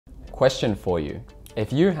Question for you.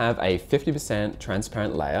 If you have a 50%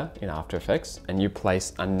 transparent layer in After Effects and you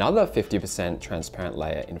place another 50% transparent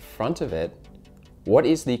layer in front of it, what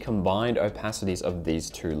is the combined opacities of these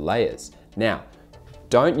two layers? Now,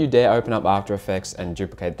 don't you dare open up After Effects and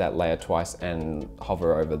duplicate that layer twice and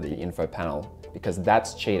hover over the info panel, because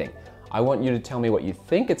that's cheating. I want you to tell me what you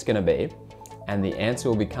think it's gonna be, and the answer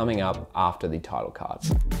will be coming up after the title card.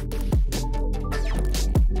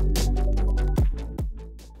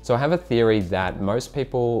 So I have a theory that most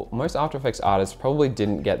After Effects artists probably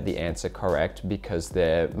didn't get the answer correct because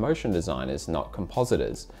they're motion designers, not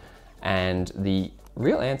compositors. And the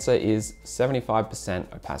real answer is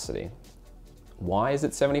 75% opacity. Why is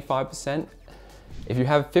it 75%? If you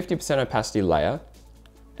have 50% opacity layer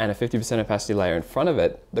and a 50% opacity layer in front of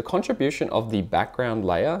it, the contribution of the background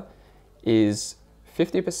layer is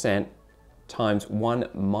 50% times 1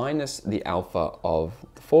 minus the alpha of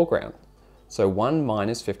the foreground. So 1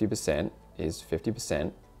 minus 50% is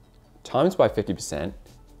 50%, times by 50%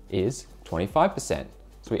 is 25%.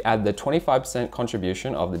 So we add the 25%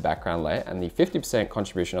 contribution of the background layer and the 50%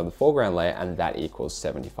 contribution of the foreground layer, and that equals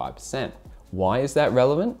 75%. Why is that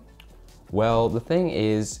relevant? Well, the thing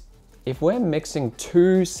is, if we're mixing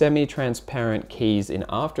two semi-transparent keys in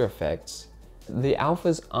After Effects, the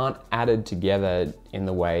alphas aren't added together in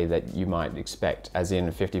the way that you might expect, as in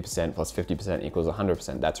 50% plus 50% equals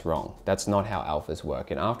 100%. That's wrong. That's not how alphas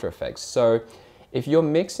work in After Effects. So if you're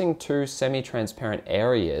mixing two semi-transparent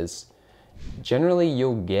areas, generally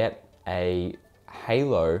you'll get a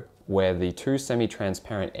halo where the two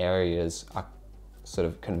semi-transparent areas are sort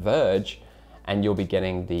of converge, and you'll be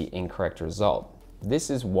getting the incorrect result. This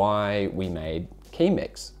is why we made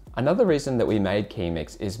KeyMix. Another reason that we made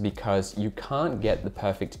KeyMix is because you can't get the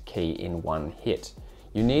perfect key in one hit.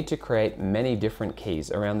 You need to create many different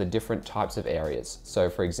keys around the different types of areas. So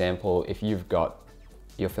for example, if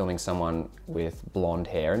you're filming someone with blonde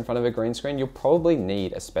hair in front of a green screen, you'll probably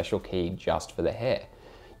need a special key just for the hair.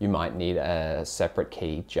 You might need a separate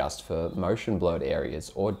key just for motion blurred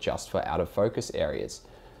areas or just for out of focus areas.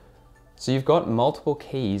 So you've got multiple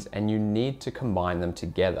keys and you need to combine them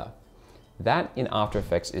together. That in After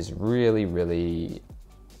Effects is really, really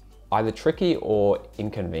either tricky or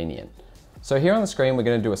inconvenient. So here on the screen, we're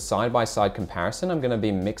gonna do a side-by-side comparison. I'm gonna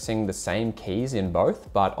be mixing the same keys in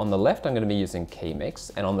both, but on the left, I'm gonna be using KeyMix,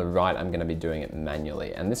 and on the right, I'm gonna be doing it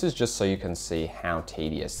manually. And this is just so you can see how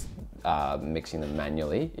tedious mixing them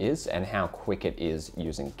manually is and how quick it is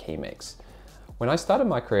using KeyMix. When I started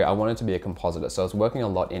my career, I wanted to be a compositor, so I was working a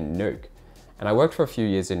lot in Nuke. And I worked for a few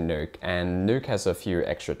years in Nuke, and Nuke has a few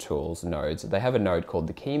extra tools, nodes. They have a node called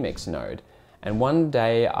the KeyMix node. And one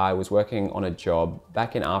day I was working on a job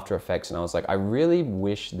back in After Effects, and I was like, I really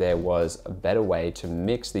wish there was a better way to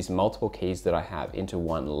mix these multiple keys that I have into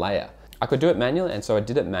one layer. I could do it manually, and so I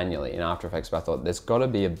did it manually in After Effects, but I thought there's gotta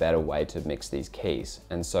be a better way to mix these keys.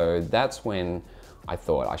 And so that's when I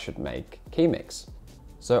thought I should make KeyMix.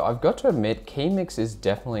 So I've got to admit, KeyMix is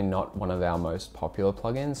definitely not one of our most popular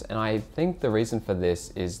plugins, and I think the reason for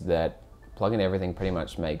this is that Plugin Everything pretty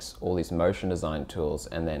much makes all these motion design tools,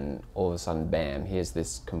 and then all of a sudden, bam, here's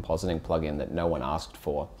this compositing plugin that no one asked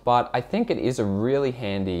for. But I think it is a really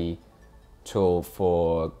handy tool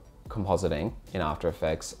for compositing in After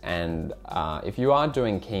Effects, and if you are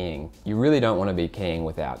doing keying, you really don't want to be keying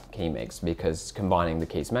without KeyMix, because combining the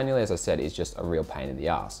keys manually, as I said, is just a real pain in the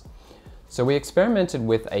ass. So we experimented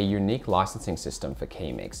with a unique licensing system for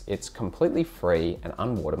KeyMix. It's completely free and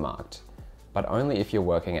unwatermarked, but only if you're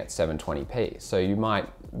working at 720p. So you might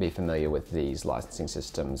be familiar with these licensing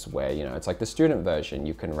systems where, you know, it's like the student version,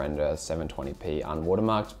 you can render 720p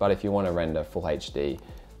unwatermarked, but if you want to render full HD,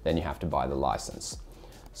 then you have to buy the license.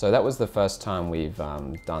 So that was the first time we've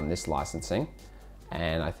done this licensing.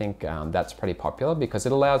 And I think that's pretty popular because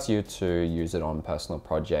it allows you to use it on personal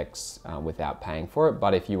projects without paying for it.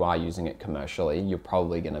 But if you are using it commercially, you're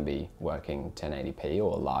probably going to be working 1080p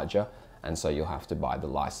or larger, and so you'll have to buy the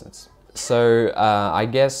license. So I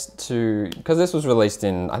guess because this was released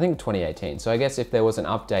in, I think 2018, so I guess if there was an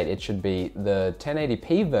update, it should be the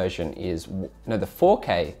 1080p version the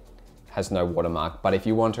 4K has no watermark, but if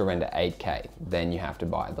you want to render 8K, then you have to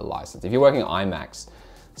buy the license. If you're working IMAX,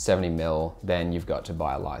 70mm, then you've got to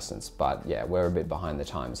buy a license. But yeah, we're a bit behind the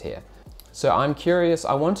times here. So I'm curious,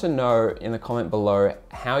 I want to know in the comment below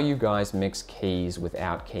how you guys mix keys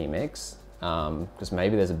without KeyMix, because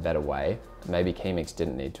maybe there's a better way. Maybe KeyMix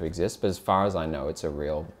didn't need to exist, but as far as I know, it's a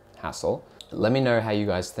real hassle. Let me know how you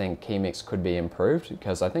guys think KeyMix could be improved,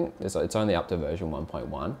 because I think it's only up to version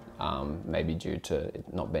 1.1, maybe due to it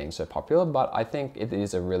not being so popular, but I think it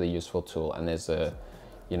is a really useful tool, and there's a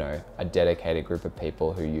dedicated group of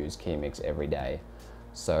people who use KeyMix every day.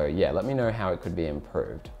 So yeah, let me know how it could be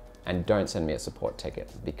improved. And don't send me a support ticket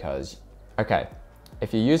because, okay,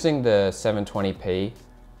 if you're using the 720p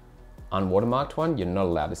unwatermarked one, you're not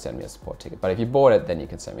allowed to send me a support ticket. But if you bought it, then you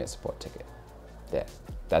can send me a support ticket. Yeah,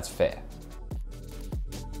 that's fair.